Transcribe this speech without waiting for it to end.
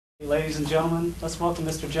Ladies and gentlemen, let's welcome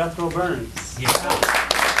Mr. Jethro Burns. Yeah.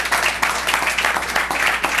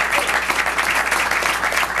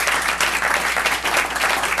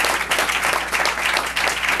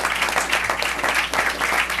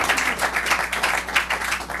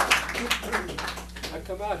 I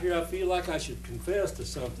come out here, I feel like I should confess to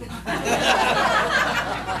something.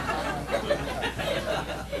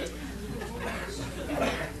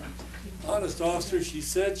 Honest officer, she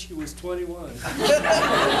said she was 21. It's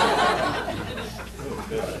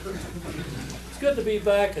good to be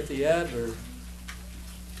back at the Adler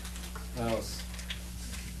House.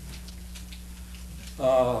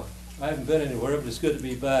 I haven't been anywhere, but it's good to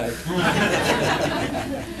be back.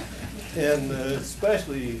 And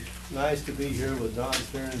especially nice to be here with Don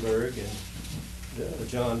Stiernberg and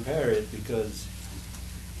John Parrott, because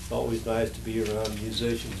it's always nice to be around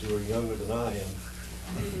musicians who are younger than I am.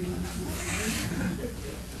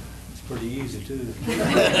 It's pretty easy too.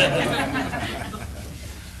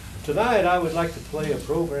 Tonight I would like to play a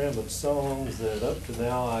program of songs that up to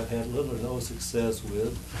now I've had little or no success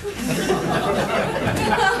with.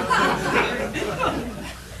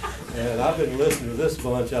 And I've been listening to this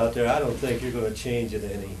bunch out there. I don't think you're going to change it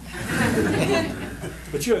any.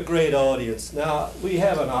 But you're a great audience. Now, we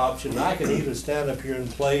have an option. I can either stand up here and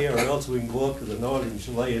play, or else we can go up to the Northern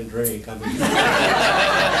Chalet and drink. I mean,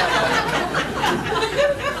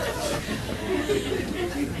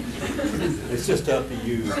 it's just up to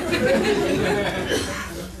you.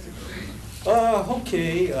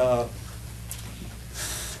 Okay.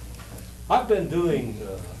 I've been doing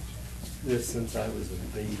this since I was a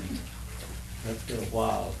baby. That's been a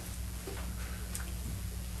while.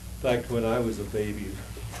 In fact, when I was a baby,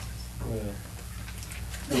 well,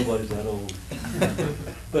 nobody's that old.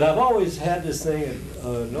 But I've always had this thing,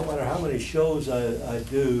 no matter how many shows I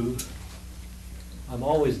do, I'm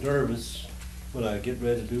always nervous when I get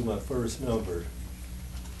ready to do my first number.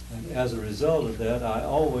 And as a result of that, I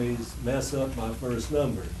always mess up my first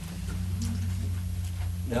number.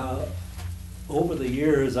 Now, over the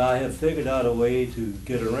years, I have figured out a way to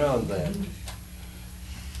get around that.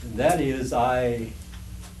 And that is, I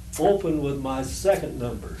open with my second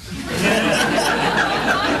number.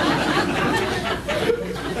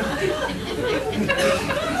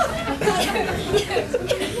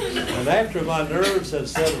 And after my nerves have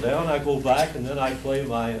settled down, I go back and then I play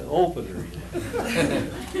my opener.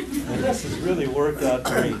 And this has really worked out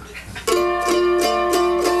great.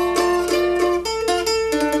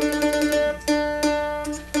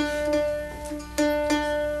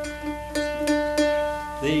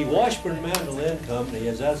 The Washburn Mandolin Company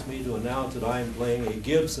has asked me to announce that I am playing a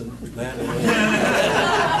Gibson mandolin.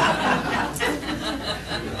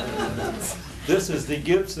 This is the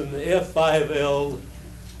Gibson F5L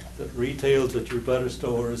that retails at your better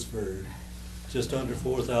stores for just under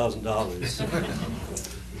 $4,000.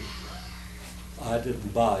 I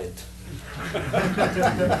didn't buy it.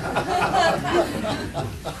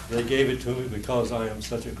 They gave it to me because I am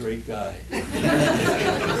such a great guy.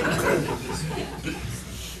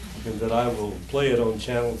 And that I will play it on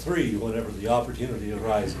Channel 3 whenever the opportunity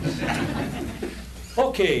arises.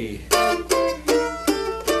 Okay.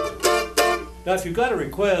 Now, if you've got a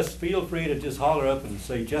request, feel free to just holler up and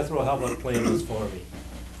say, Jethro, how about playing this for me?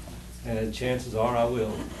 And chances are I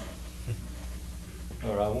will.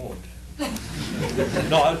 Or I won't.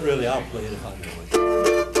 No, I'll play it if I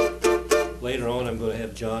know it. Later on, I'm going to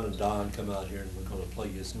have John and Don come out here and we're going to play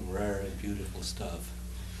you some rare and beautiful stuff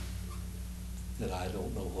that I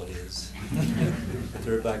don't know what is. But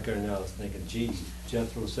they're back there now thinking, gee,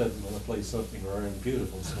 Jethro said I'm going to play something rare and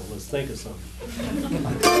beautiful, so let's think of something.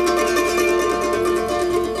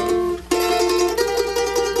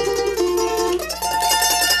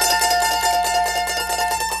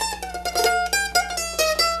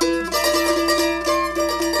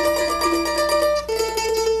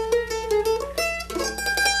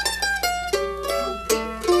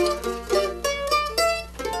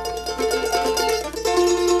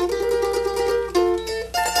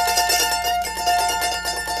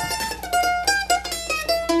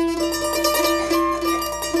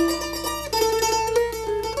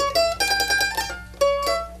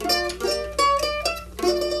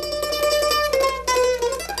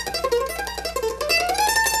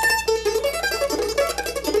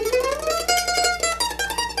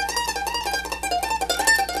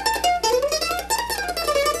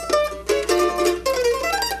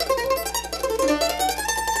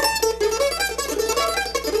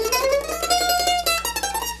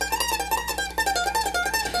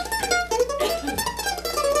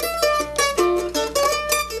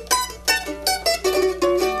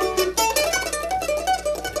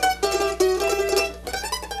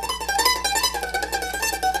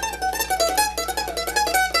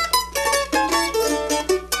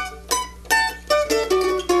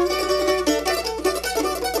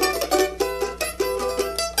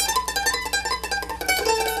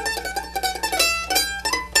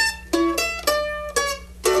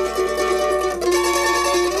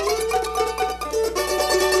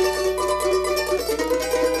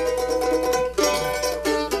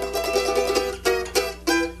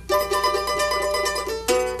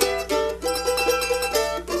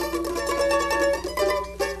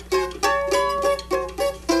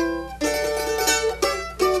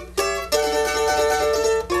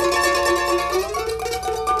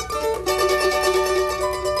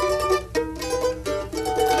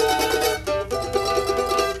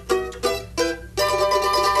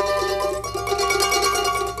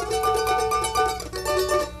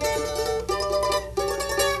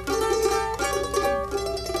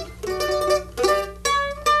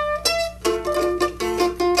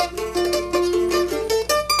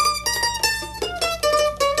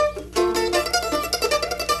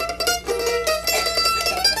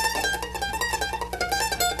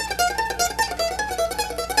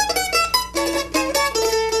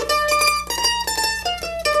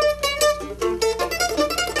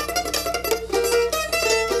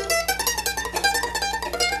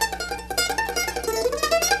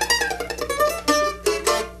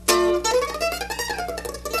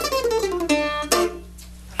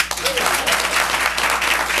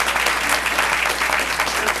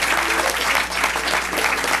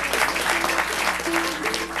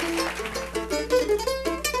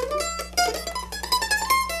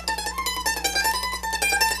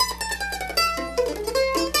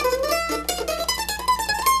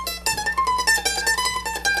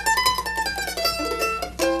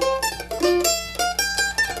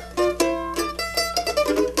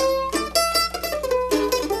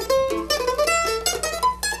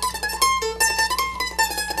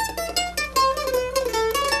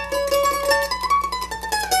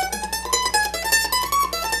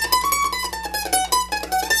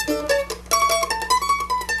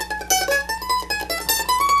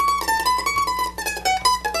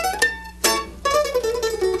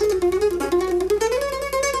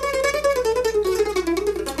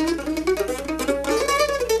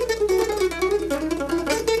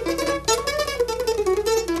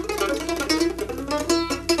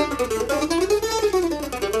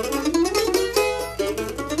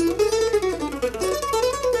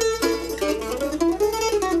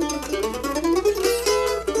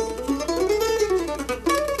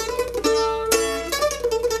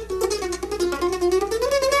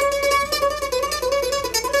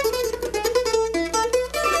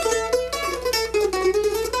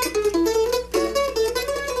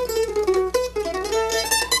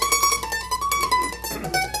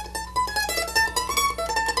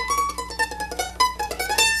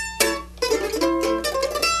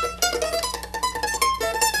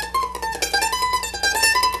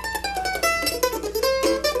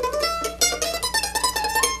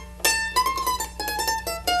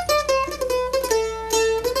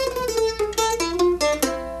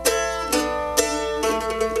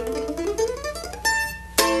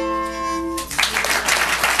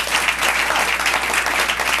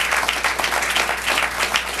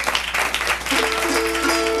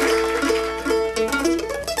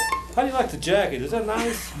 like the jacket. Is that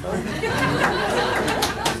nice?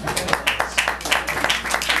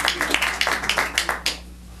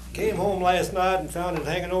 Came home last night and found it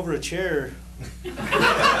hanging over a chair. It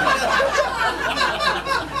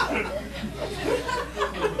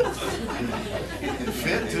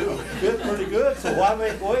fit too. Fit pretty good, so why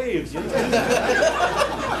make waves, you know?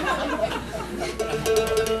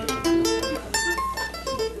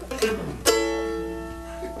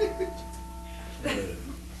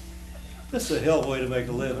 This is a hell of a way to make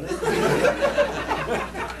a living.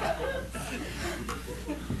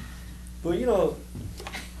 But you know,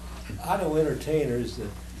 I know entertainers that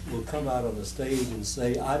will come out on the stage and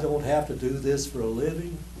say, I don't have to do this for a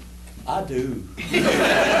living. I do.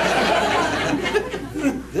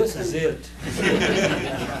 This is it.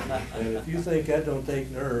 And if you think that don't take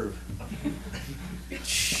nerve,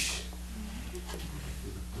 shh.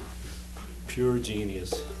 Pure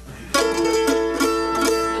genius.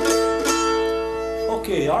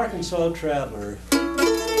 Okay, Arkansas Traveler.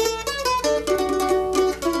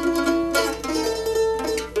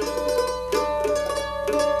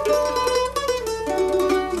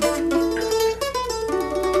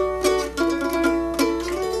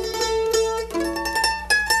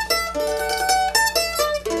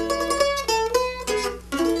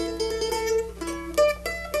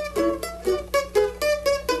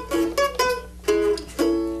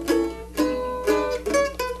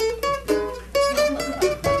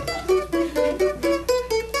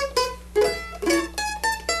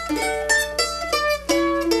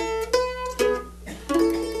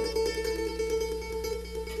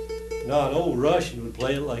 Now, an old Russian would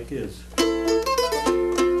play it like this.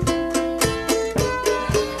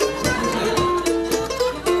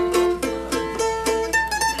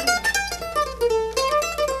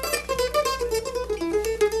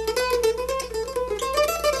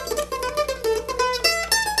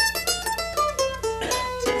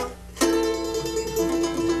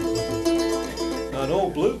 Now, an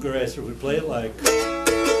old bluegrasser would play it like.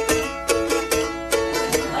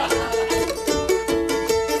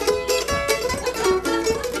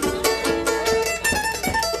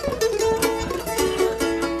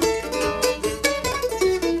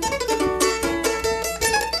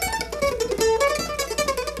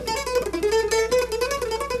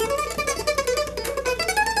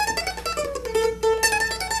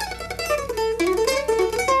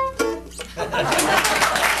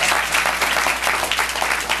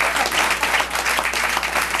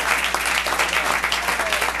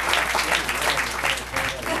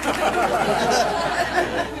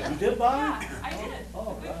 You did buy it? I did.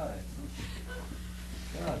 All right.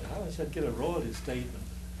 God, I wish I'd get a royalty statement.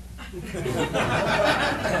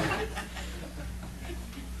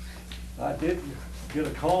 I did get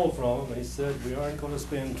a call from him. He said, we aren't going to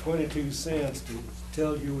spend 22 cents to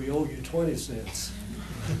tell you we owe you 20 cents.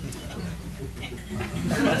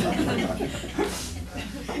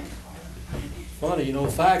 Funny, you know,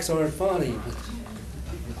 facts aren't funny. But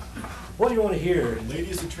what do you want to hear?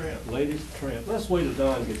 Ladies and Tramp. Ladies and Tramp. Let's wait till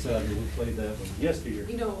Don gets out here. We played that one yesteryear.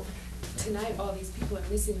 You know, tonight all these people are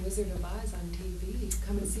missing Wizard of Oz on TV.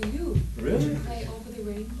 Come and see you. Really? Play Over the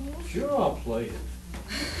Rainbow. Sure, I'll play it.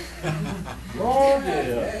 Oh,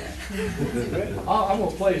 yeah. I'm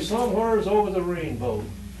going to play Somewheres Over the Rainbow.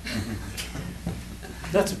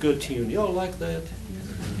 That's a good tune. Y'all like that?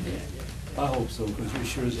 I hope so, because you're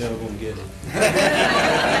sure as hell going to get it.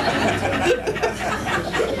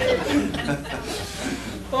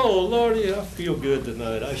 Oh, Lordy, I feel good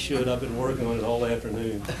tonight. I should. I've been working on it all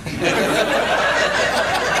afternoon.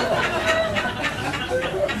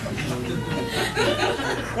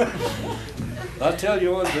 I'll tell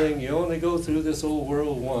you one thing, you only go through this old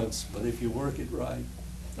world once, but if you work it right,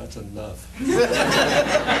 that's enough.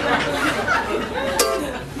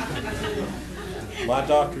 My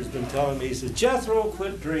doctor's been telling me, he says, Jethro,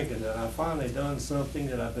 quit drinking. And I finally done something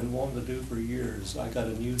that I've been wanting to do for years. I got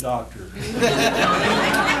a new doctor.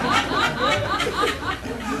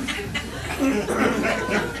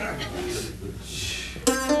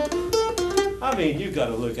 I mean, you got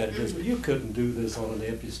to look at it this way. You couldn't do this on an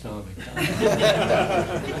empty stomach.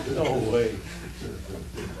 No way.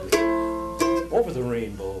 Over the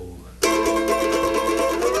Rainbow.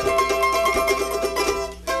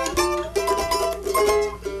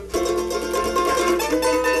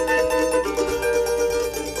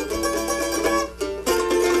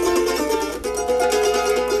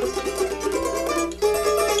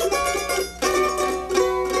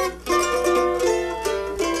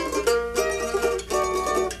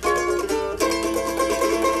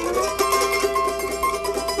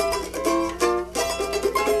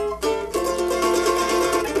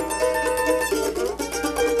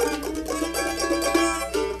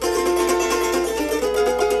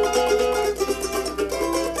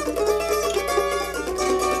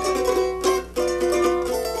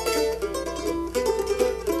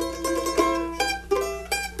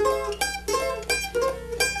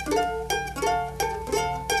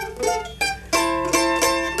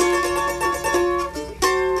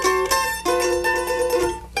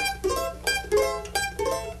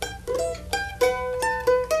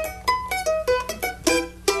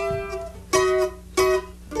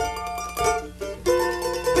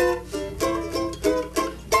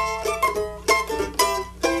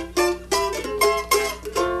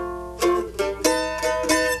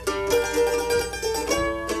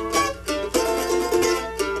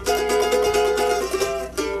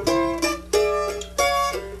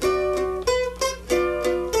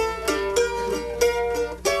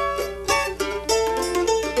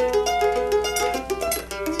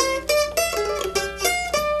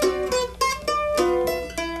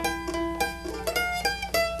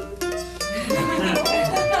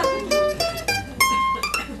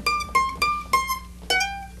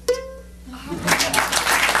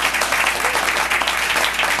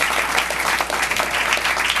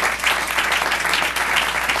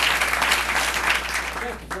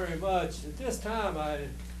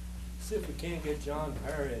 see if we can't get John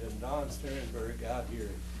Parrott and Don Stiernberg out here.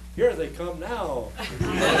 Here they come now.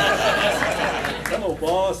 Hello,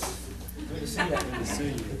 boss. Good to see you. Good to see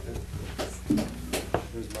you.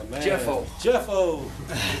 There's my man. Jeffo. Jeffo.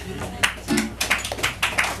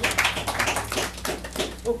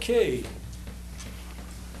 Okay.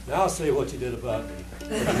 Now say what you did about me. I'm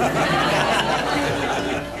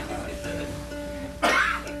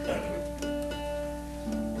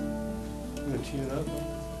gonna tune up.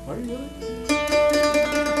 Are you really?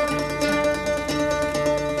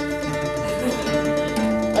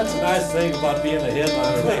 That's a nice thing about being a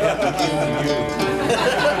headliner. They have to tune to you.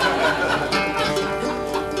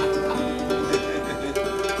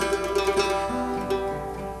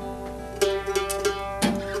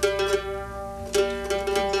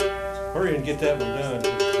 Hurry and get that one done.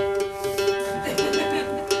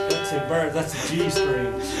 That's embarrassing. That's a G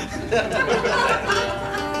string.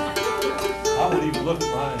 I wouldn't even look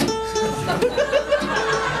at mine.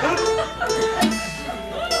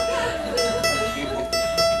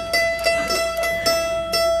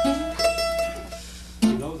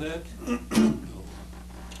 You know that?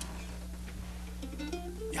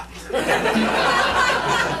 Yeah.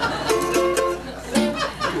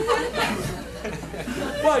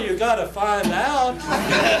 Well, you gotta find out.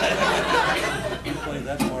 You play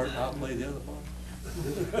that part, I'll play the other part.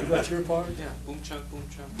 You got your part? Yeah, boom chunk, boom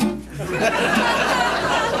chunk. Don't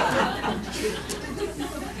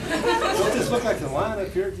this look like the line up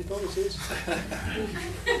here? Did you notice this?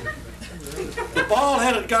 The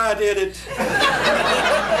bald-headed guy did it.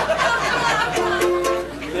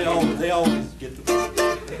 They always get the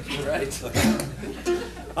right.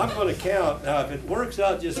 I'm going to count. Now, if it works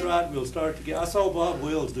out just right, we'll start together. I saw Bob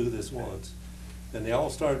Wills do this once, and they all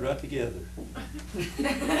started right together.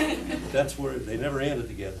 That's where they never ended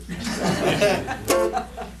together.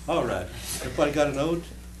 All right. Everybody got a note?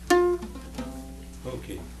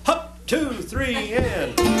 Okay. Hop, 2, 3,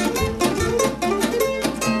 and.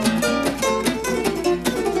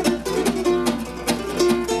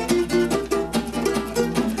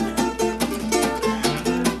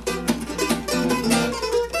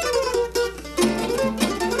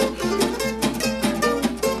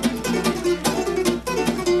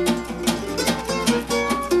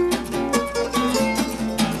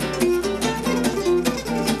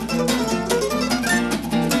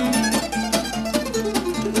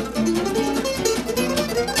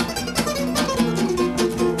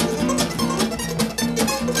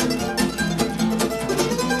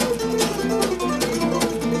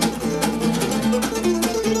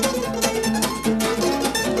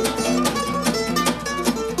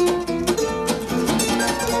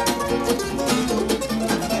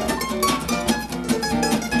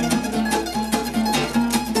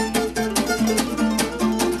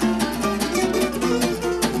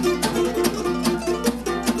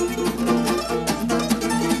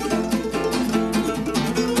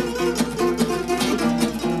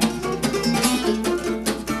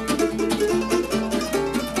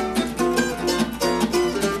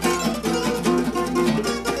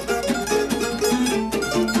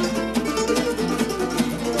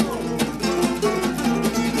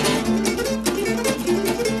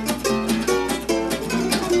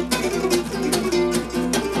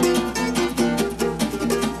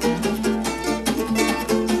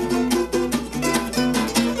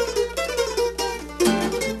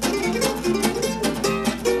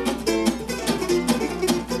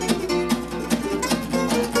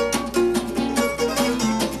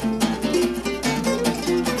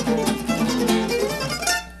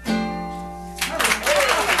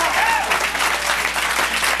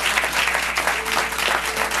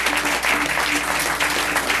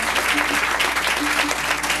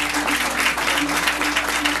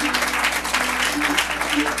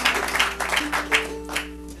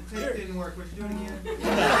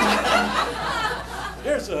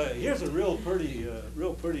 Here's a real pretty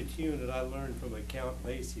tune that I learned from a Count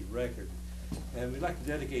Basie record, and we'd like to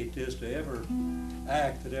dedicate this to every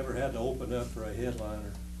act that ever had to open up for a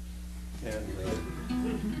headliner, and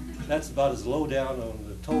that's about as low down on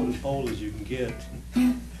the totem pole as you can get.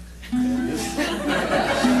 And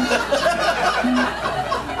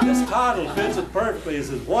this title fits it perfectly. It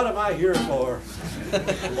says, "What am I here for?"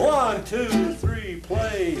 1, 2, 3,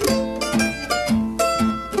 play.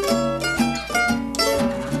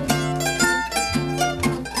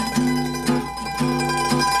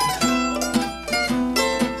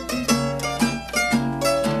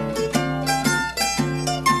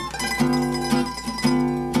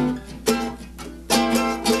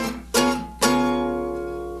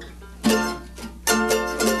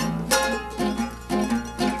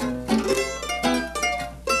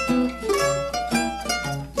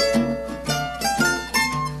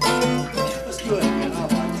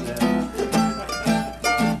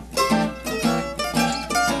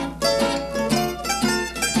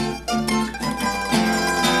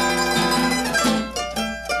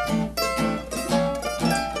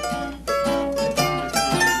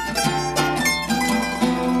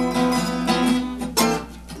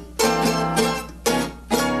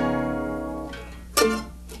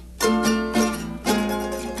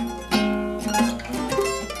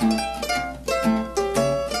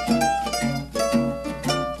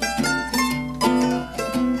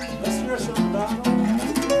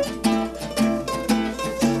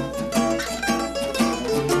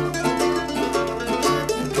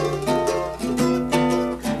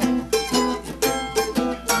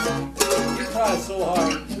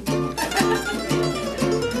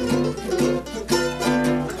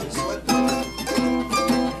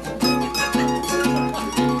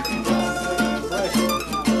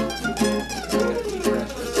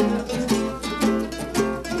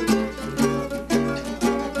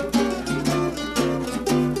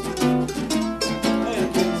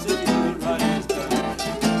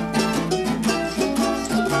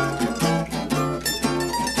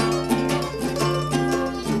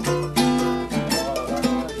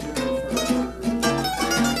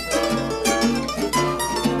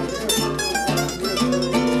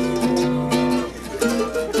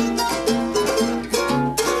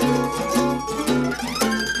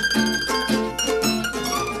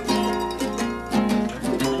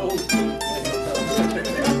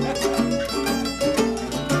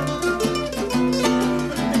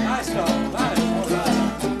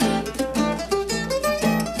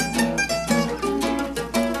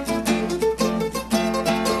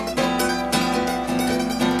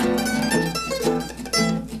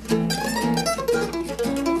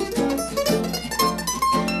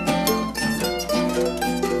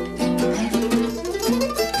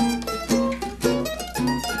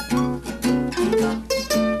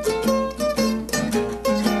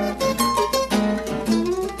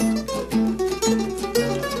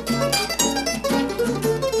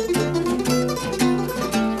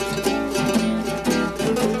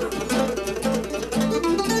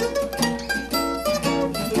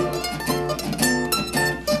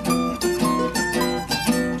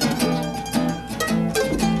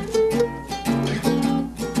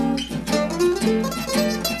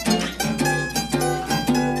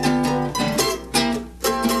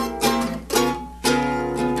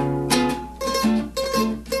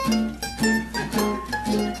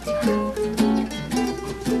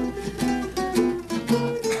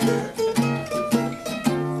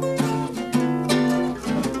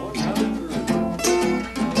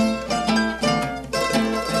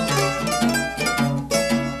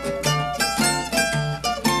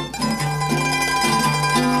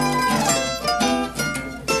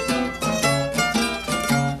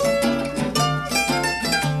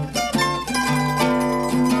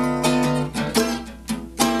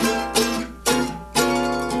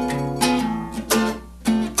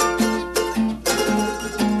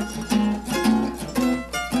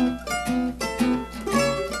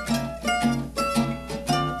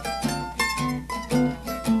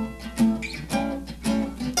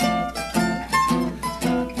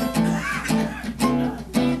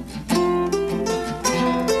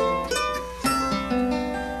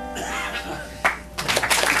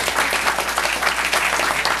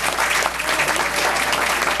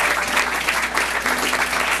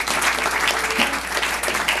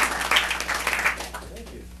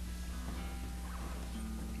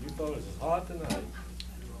 thought it was hot tonight.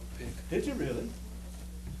 Did you really?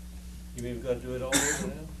 You mean we've got to do it all over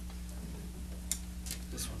now?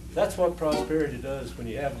 That's what prosperity does. When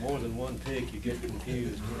you have more than one pick, you get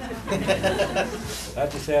confused. I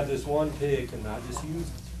just have this one pick and I just use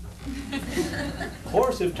it. Of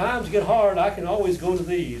course, if times get hard, I can always go to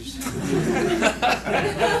these.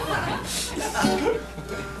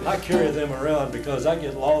 I carry them around because I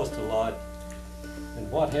get lost a lot.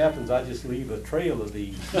 And what happens, I just leave a trail of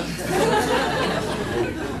these.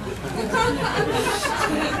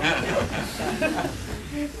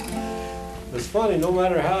 It's funny, no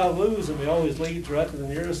matter how I lose them, it always leads right to the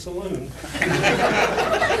nearest saloon.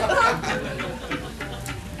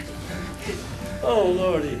 Oh,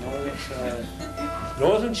 Lordy.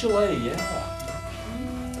 Northern Chalet, yeah.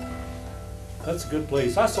 That's a good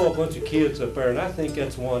place. I saw a bunch of kids up there, and I think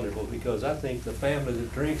that's wonderful because I think the family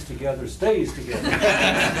that drinks together stays together.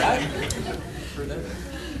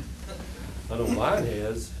 I know mine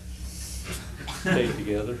has stayed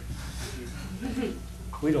together.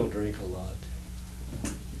 We don't drink a lot.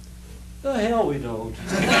 The hell we don't.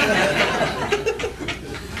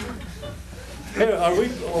 Here, are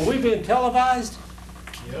we being televised?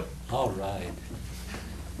 Yep. All right.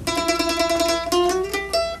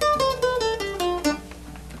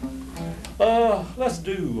 Let's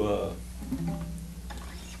do,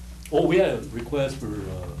 we had a request for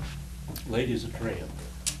Lady as a Tramp.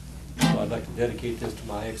 So I'd like to dedicate this to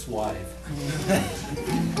my ex-wife.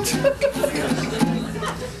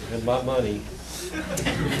 And my money.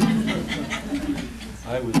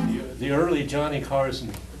 I was the early Johnny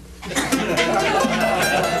Carson.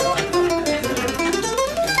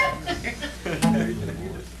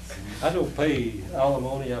 I don't pay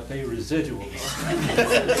alimony, I pay residuals.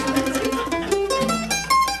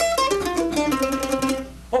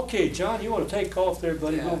 Okay, John, you want to take off there,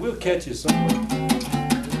 buddy? Yeah. We'll catch you somewhere.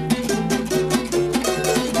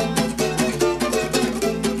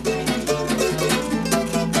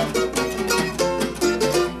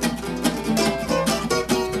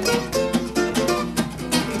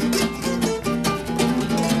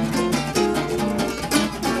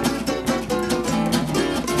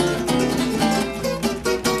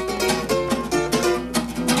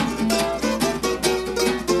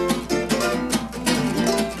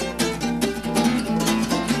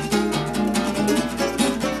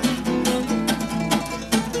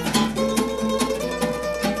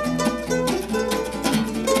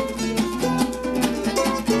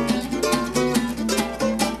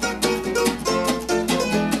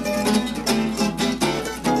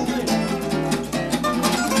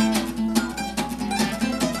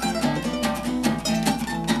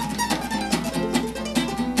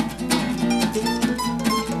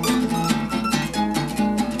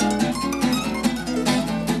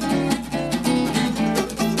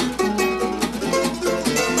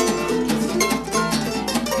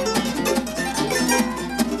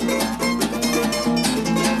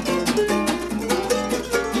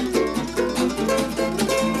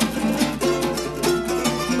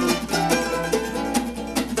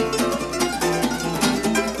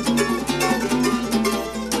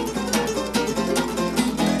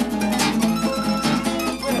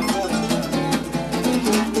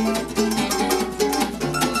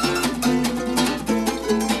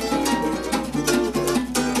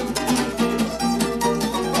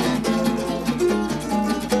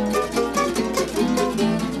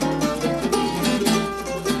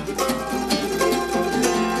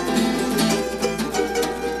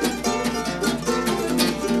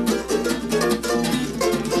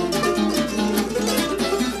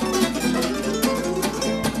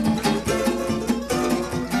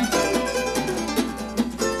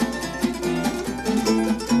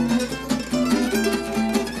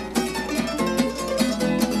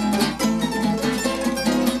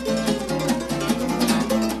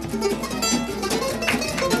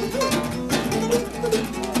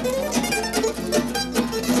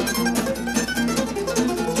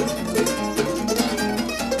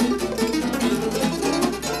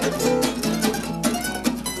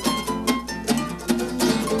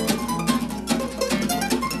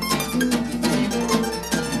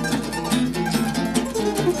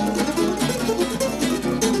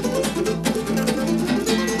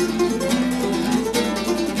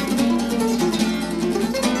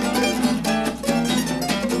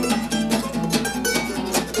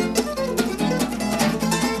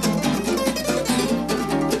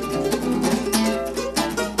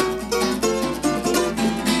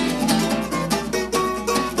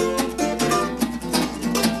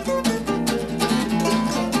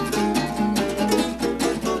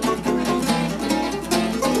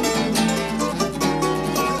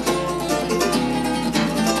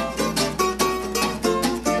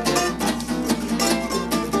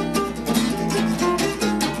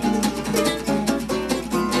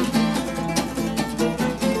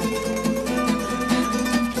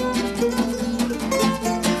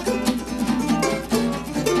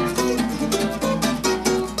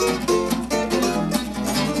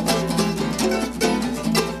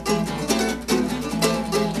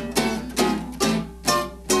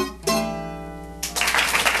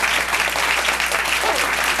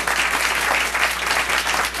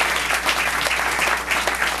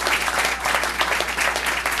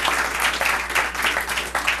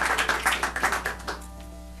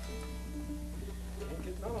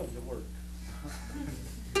 How does it work?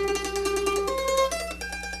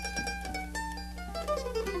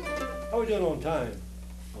 How are we doing on time?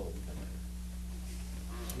 Oh,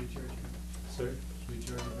 Sweet Georgia. sir? Sweet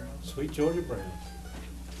Georgia Brown. Sweet Georgia Brown.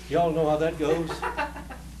 Y'all know how that goes?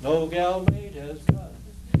 No gal maid has got.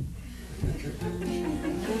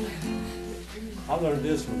 I learned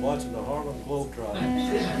this from watching the Harlem Globetrotters.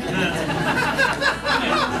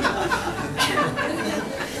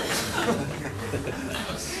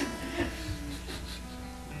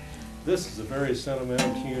 This is a very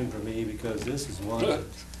sentimental tune for me because this is one that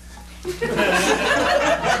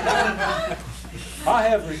I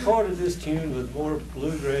have recorded this tune with more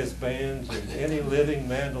bluegrass bands than any living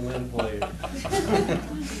mandolin player.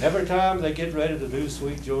 Every time they get ready to do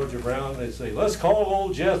Sweet Georgia Brown, they say, let's call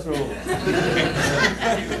old Jethro.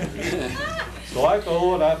 So I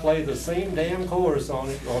go and I play the same damn chorus on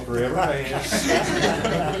it for every band.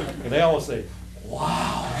 And they all say,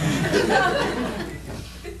 wow.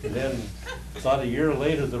 And then about a year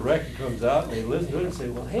later, the record comes out, and they listen to it and say,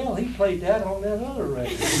 well, hell, he played that on that other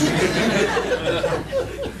record.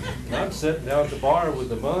 And I'm sitting down at the bar with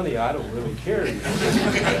the money, I don't really care.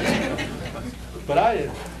 But I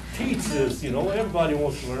teach this, you know, everybody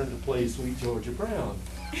wants to learn to play Sweet Georgia Brown.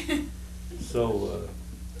 So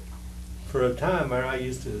for a time,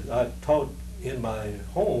 I taught in my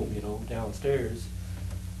home, you know, downstairs,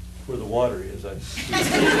 where the water is.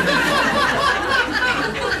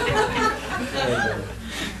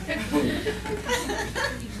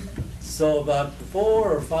 So about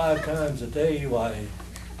 4 or 5 times a day, why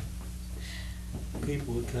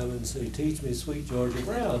people would come and say, teach me Sweet Georgia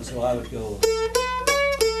Brown. So I would go,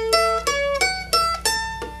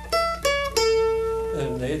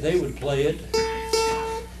 and they would play it.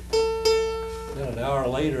 Then an hour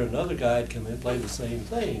later, another guy would come in and play the same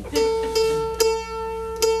thing.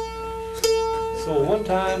 So one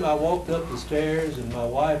time I walked up the stairs and my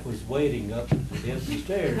wife was waiting up at the end of the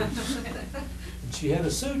stairs. And she had a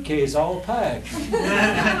suitcase all packed.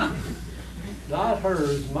 Not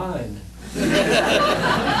hers, mine.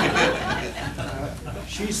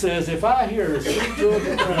 She says, if I hear Sweet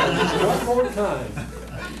Georgia Brown one more time,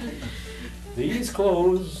 these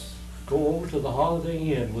clothes go over to the Holiday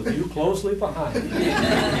Inn with you closely behind me.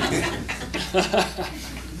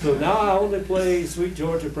 So now I only play Sweet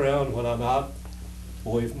Georgia Brown when I'm out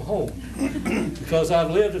away from home, because I've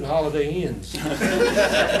lived in Holiday Inns.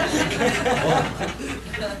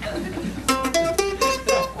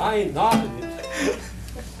 I ain't knocking it.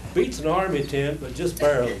 Beats an army tent, but just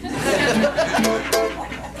barely.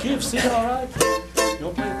 Kids, sit all right? You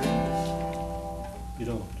don't play lead? You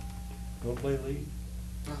don't? You don't play lead?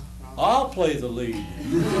 I'll play the lead.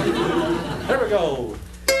 Here we go.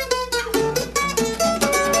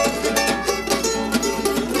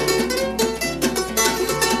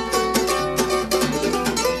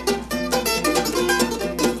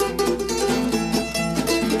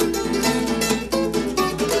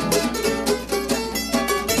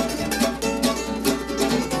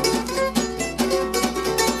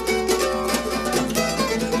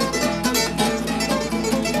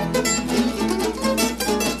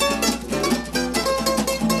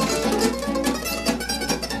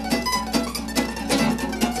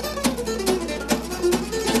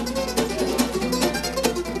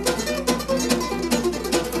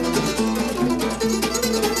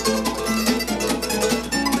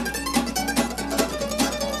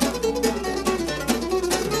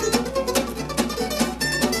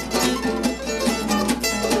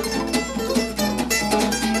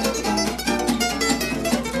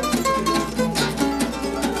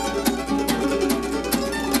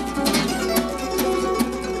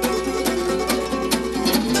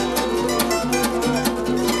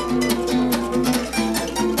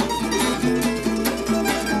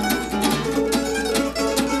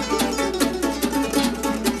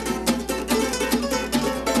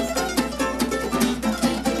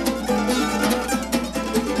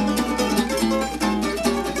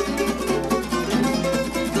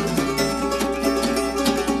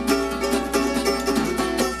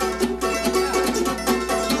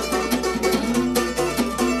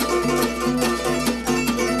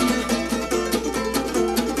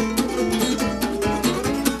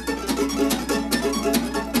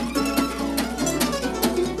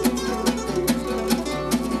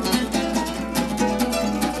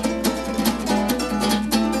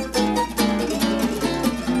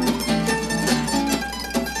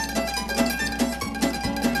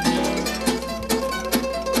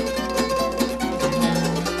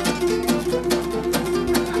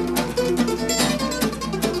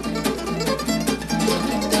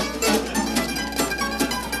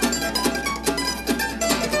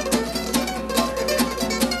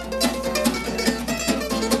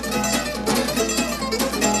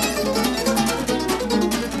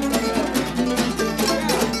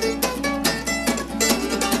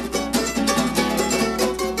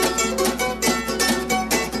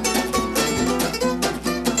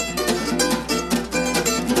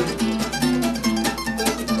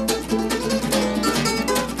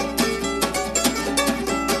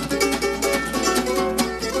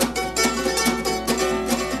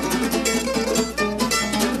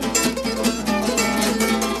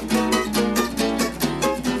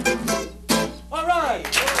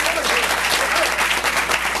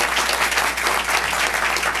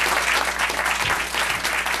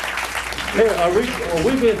 Here, are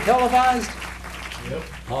we being televised? Yep.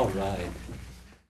 All right.